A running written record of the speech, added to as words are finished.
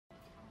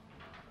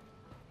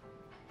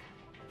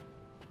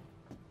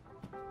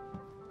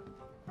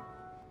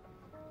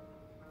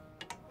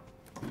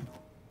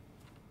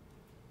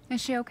Is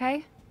she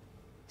okay?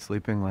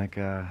 Sleeping like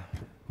well,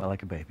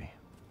 like a baby.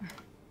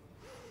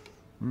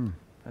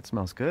 That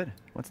smells good.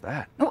 What's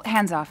that? Oh,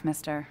 hands off,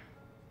 mister.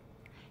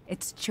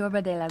 It's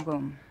churba de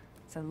legume.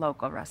 It's a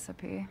local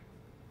recipe.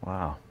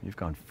 Wow, you've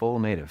gone full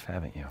native,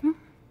 haven't you?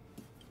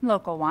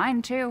 Local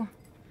wine, too.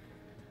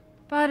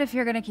 But if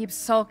you're gonna keep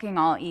sulking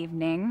all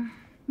evening,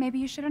 maybe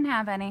you shouldn't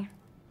have any.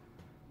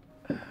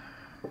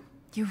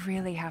 You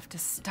really have to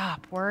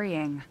stop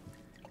worrying.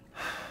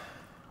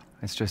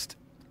 It's just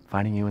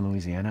finding you in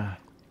Louisiana,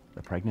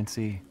 the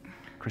pregnancy,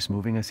 Chris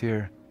moving us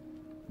here,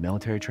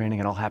 military training,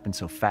 it all happened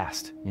so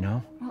fast, you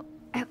know? Well,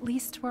 at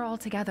least we're all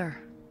together.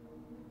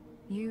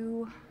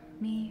 You,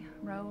 me,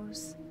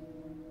 Rose.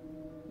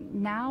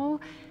 Now,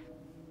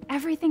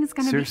 everything's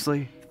gonna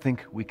Seriously?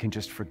 Think we can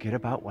just forget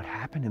about what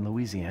happened in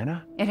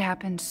Louisiana? It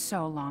happened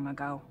so long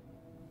ago.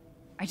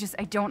 I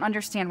don't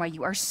understand why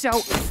you are so...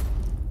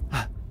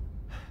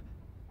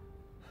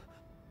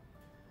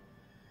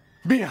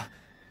 Mia!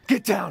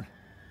 Get down!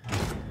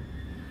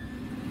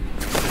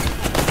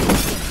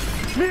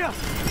 Mia!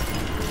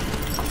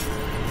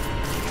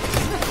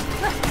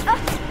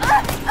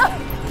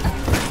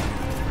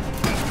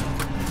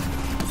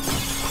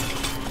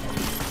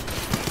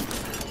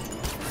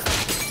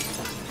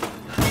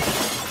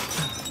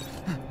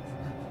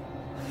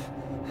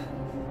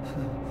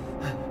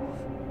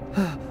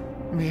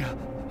 Mia.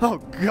 Oh,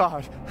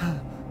 God.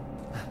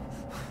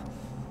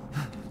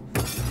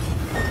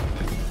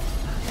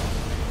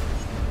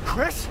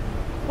 Chris?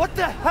 What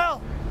the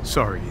hell?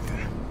 Sorry, Ethan.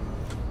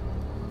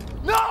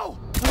 No!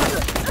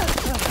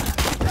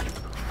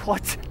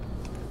 What?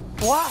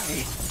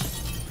 Why?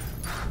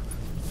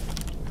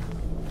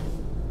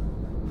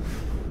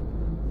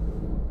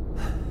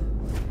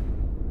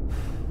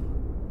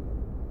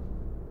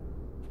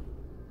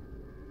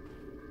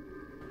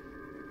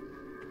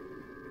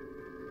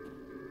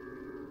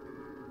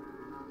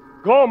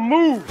 Go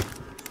move!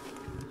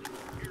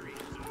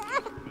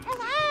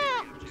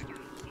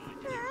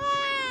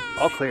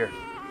 All clear.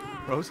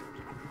 Rose?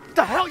 What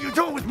the hell are you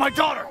doing with my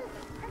daughter?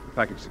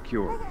 Package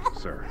secure,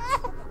 sir.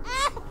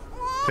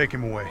 Take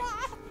him away.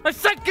 I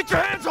said get your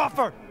hands off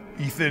her!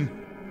 Ethan,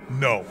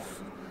 no.